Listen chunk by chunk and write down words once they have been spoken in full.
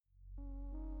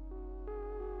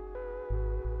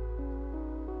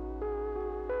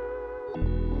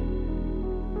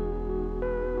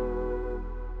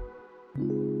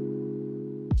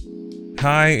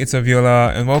Hi, it's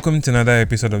Aviola, and welcome to another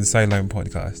episode of the Sideline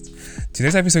Podcast.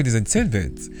 Today's episode is a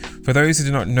tidbit. For those who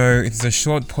do not know, it's a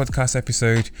short podcast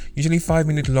episode, usually 5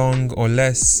 minutes long or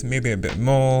less, maybe a bit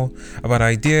more, about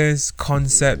ideas,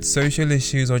 concepts, social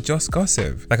issues, or just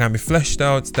gossip that can be fleshed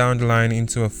out down the line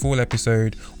into a full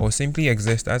episode or simply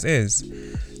exist as is.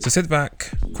 So sit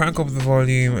back, crank up the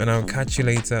volume, and I'll catch you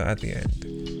later at the end.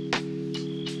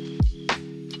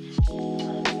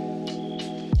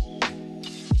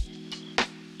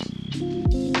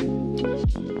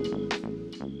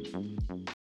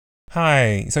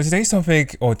 Hi, so today's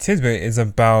topic or tidbit is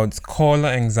about caller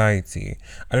anxiety.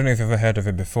 I don't know if you've ever heard of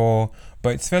it before, but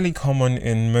it's fairly common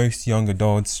in most young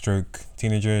adults, stroke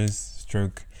teenagers,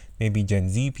 stroke maybe Gen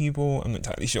Z people, I'm not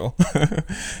entirely sure.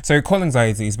 So caller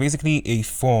anxiety is basically a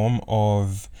form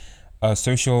of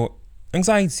social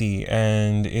anxiety,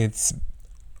 and it's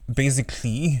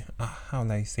basically, how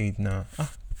will I say it now?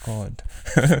 God.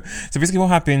 So basically what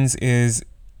happens is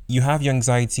you have your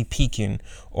anxiety peaking,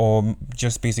 or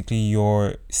just basically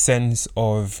your sense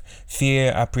of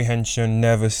fear, apprehension,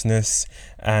 nervousness,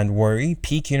 and worry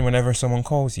peaking whenever someone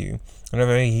calls you.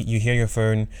 Whenever you hear your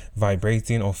phone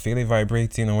vibrating or feel it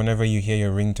vibrating, or whenever you hear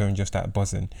your ringtone just that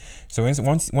buzzing. So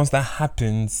once that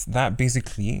happens, that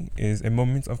basically is a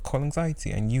moment of call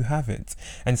anxiety, and you have it.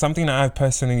 And something that I've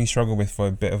personally struggled with for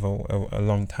a bit of a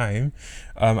long time.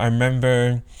 I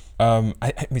remember,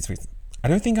 wait. I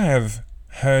don't think I have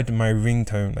heard my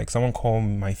ringtone, like someone call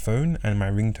my phone and my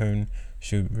ringtone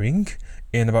should ring,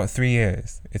 in about 3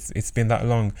 years. It's been that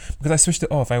long, because I switched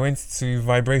it off. I went to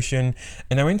vibration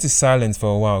and I went to silence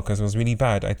for a while because it was really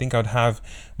bad. I think I'd have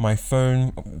my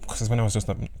phone, because when I was just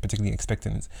not particularly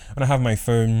expecting it, when I have my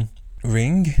phone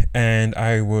ring, and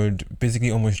I would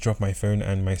basically almost drop my phone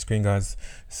and my screen guards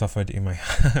suffered in my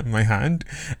my hand.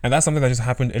 And that's something that just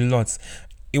happened a lot.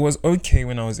 It was okay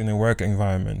when I was in a work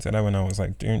environment, and then when I was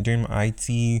like doing my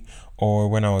IT, or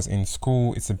when I was in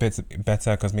school, it's a bit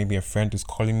better because maybe a friend is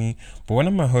calling me. But when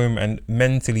I'm at home and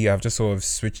mentally I've just sort of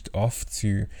switched off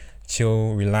to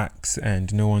chill, relax,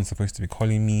 and no one's supposed to be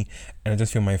calling me, and I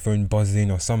just feel my phone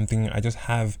buzzing or something, I just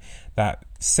have that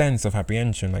sense of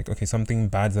apprehension, like, okay, something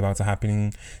bad's about to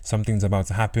happen, something's about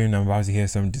to happen, I'm about to hear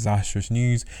some disastrous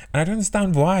news, and I don't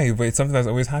understand why, but it's something that's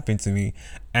always happened to me.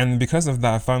 And because of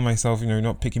that, I found myself,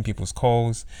 not picking people's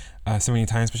calls so many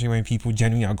times, especially when people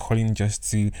genuinely are calling just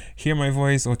to hear my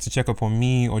voice, or to check up on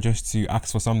me, or just to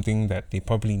ask for something that they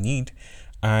probably need.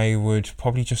 I would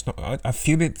probably just not, I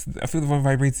feel the phone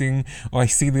vibrating, or I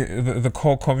see the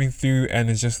call coming through,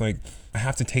 and it's just like, I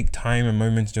have to take time, a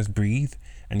moment to just breathe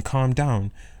and calm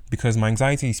down, because my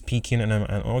anxiety is peaking, and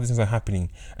all these things are happening.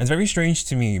 And it's very strange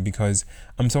to me, because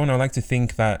I'm someone, I like to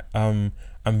think that I'm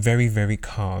very, very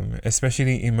calm,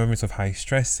 especially in moments of high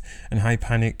stress and high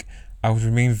panic. I would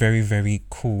remain very, very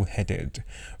cool-headed.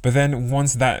 But then when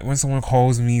someone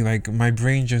calls me, like, my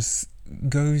brain just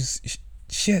goes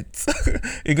shit.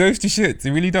 It goes to shit.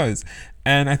 It really does.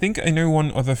 And I think I know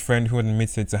one other friend who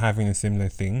admitted to having a similar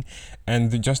thing,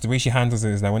 and just the way she handles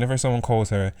it is that whenever someone calls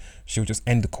her, she'll just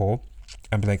end the call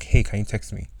and be like, hey, can you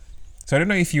text me? So I don't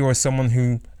know if you are someone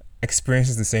who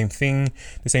experiences the same thing,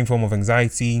 the same form of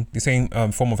anxiety, the same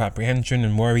form of apprehension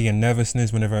and worry and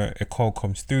nervousness whenever a call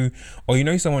comes through, or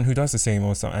someone who does the same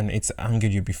also, and it's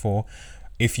angered you before.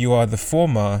 If you are the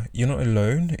former, you're not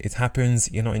alone. It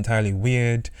happens. You're not entirely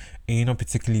weird, and you're not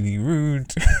particularly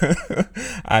rude,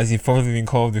 as you've probably been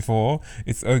called before.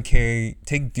 It's okay.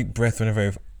 Take deep breath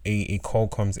whenever a call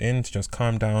comes in, to just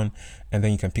calm down, and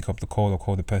then you can pick up the call or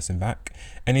call the person back.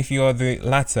 And if you are the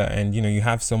latter, and you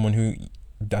have someone who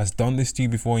has done this to you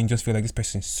before, and you just feel like this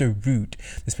person is so rude,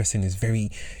 this person is very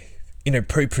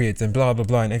inappropriate and blah blah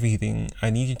blah and everything,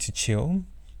 I need you to chill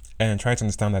and try to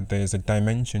understand that there's a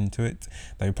dimension to it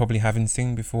that you probably haven't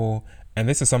seen before. And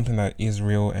this is something that is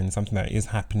real, and something that is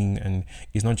happening, and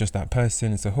it's not just that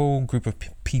person, it's a whole group of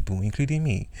people, including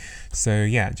me. So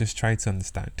yeah, just try to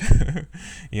understand.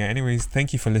 Yeah, anyways,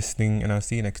 thank you for listening, and I'll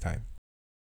see you next time.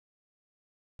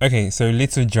 Okay, so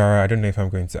little Jara, I don't know if I'm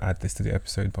going to add this to the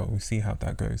episode, but we'll see how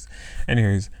that goes.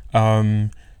 Anyways, so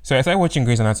I started watching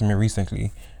Grey's Anatomy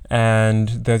recently, and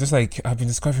they're just like, I've been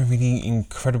discovering really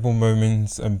incredible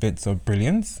moments and bits of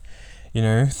brilliance,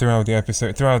 throughout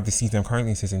the season. I'm currently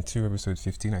in season 2, episode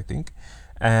 15, I think.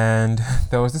 And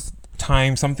there was this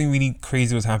time something really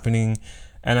crazy was happening.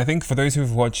 And I think for those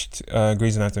who've watched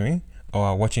Grey's Anatomy, or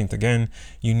are watching it again,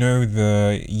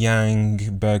 the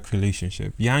Yang Burke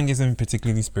relationship. Yang isn't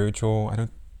particularly spiritual. I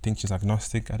don't think she's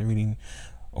agnostic.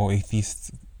 Or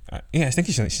atheist. Yeah, I think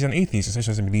she's an atheist, so she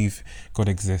doesn't believe God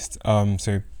exists.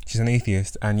 So she's an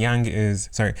atheist, and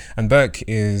Burke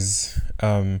is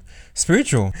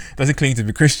spiritual. Doesn't claim to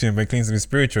be Christian, but claims to be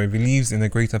spiritual. He believes in a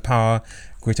greater power,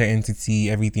 greater entity.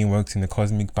 Everything works in the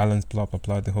cosmic balance. Blah blah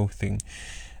blah. The whole thing,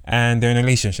 and they're in a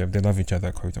relationship. They love each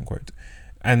other, quote unquote.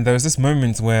 And there was this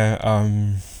moment where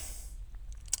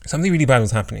something really bad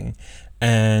was happening,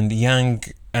 and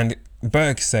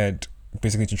Burke said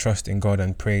basically to trust in God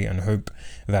and pray and hope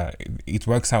that it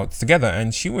works out together.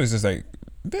 And she was just like,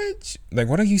 bitch, like,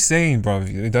 what are you saying, bro?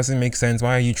 It doesn't make sense.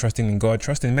 Why are you trusting in God?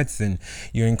 Trust in medicine.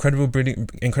 You're an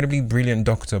incredibly brilliant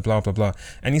doctor, blah blah blah.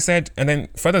 And he said, and then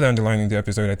further down the line in the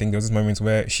episode, I think there was this moment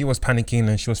where she was panicking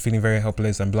and she was feeling very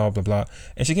helpless and blah blah blah.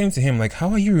 And she came to him like, how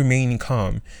are you remaining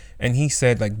calm? And he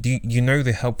said, like, do you know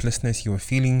the helplessness you are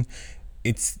feeling?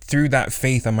 It's through that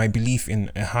faith and my belief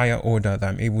in a higher order that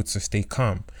I'm able to stay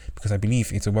calm, because I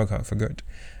believe it's a workout for good.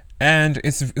 And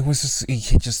it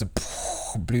just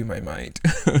blew my mind.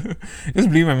 It just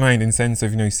blew my mind in the sense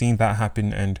of, seeing that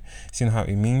happen and seeing how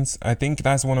it means. I think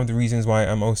that's one of the reasons why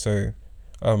I'm also,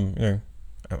 I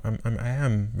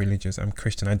am religious. I'm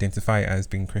Christian. I identify as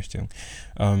being Christian,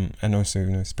 and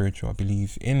also spiritual. I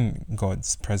believe in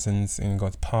God's presence, in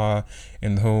God's power,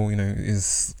 in the whole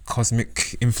His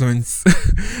cosmic influence,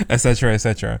 etc.,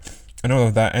 etc., and all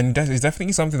of that. And that is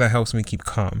definitely something that helps me keep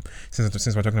calm,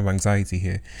 since we're talking about anxiety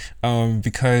here,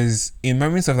 because in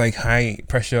moments of like high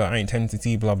pressure, high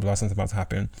intensity, blah blah, something's about to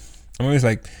happen, I'm always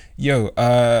like, yo,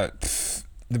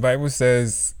 the Bible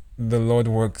says the Lord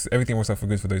everything works out for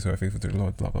good for those who are faithful to the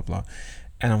Lord, blah blah blah.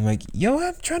 And I'm like, yo,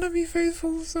 I'm trying to be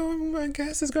faithful, so I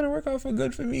guess it's gonna work out for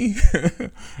good for me.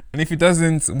 And if it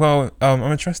doesn't, well, I'm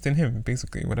gonna trust in Him,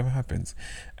 basically, whatever happens.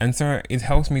 And so it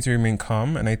helps me to remain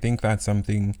calm. And I think that's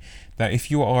something that if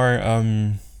you are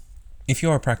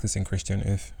a practicing Christian,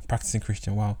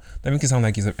 wow, that makes it sound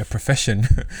like it's a profession.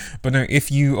 But no,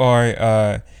 if you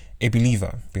are a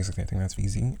believer, basically, I think that's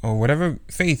easy, or whatever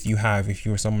faith you have, if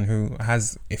you're someone who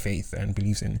has a faith and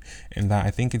believes in that,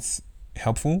 I think it's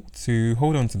helpful to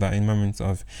hold on to that in moments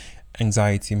of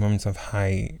anxiety, moments of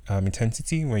high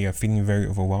intensity where you're feeling very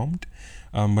overwhelmed,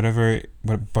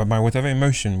 but by whatever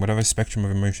emotion, whatever spectrum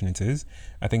of emotion it is.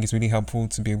 I think it's really helpful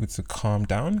to be able to calm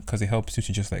down, because it helps you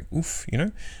to just like oof,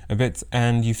 a bit,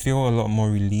 and you feel a lot more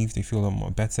relieved, you feel a lot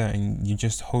more better, and you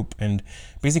just hope and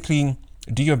basically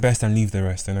do your best and leave the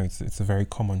rest. I know it's a very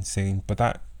common saying, but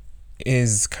that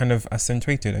is kind of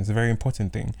accentuated, and it's a very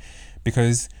important thing,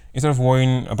 because instead of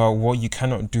worrying about what you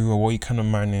cannot do or what you cannot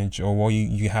manage or what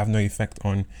you have no effect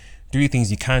on, do the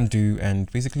things you can do and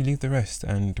basically leave the rest.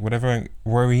 And whatever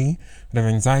worry, whatever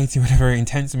anxiety, whatever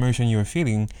intense emotion you are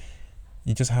feeling,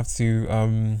 you just have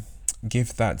to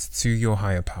give that to your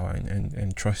higher power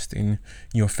and trust in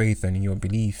your faith and in your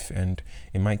belief, and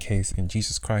in my case in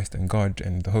Jesus Christ and God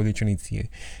and the Holy Trinity,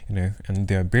 and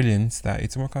their brilliance, that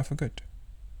it's a work out for good.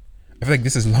 I feel like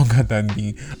this is longer than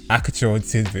the actual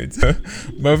tidbit, but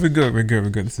we're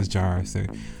good. This is Jara, so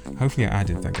hopefully I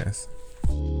added, I guess.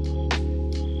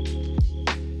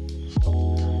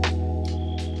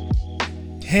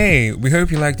 Hey, we hope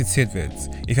you liked the tidbits.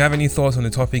 If you have any thoughts on the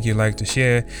topic you'd like to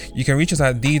share, you can reach us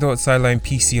at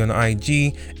the.sidelinepc on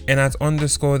IG and at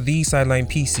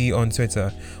 _the_sidelinepc on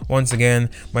Twitter. Once again,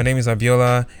 my name is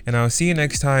Abiola, and I'll see you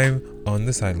next time on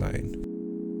The Sideline.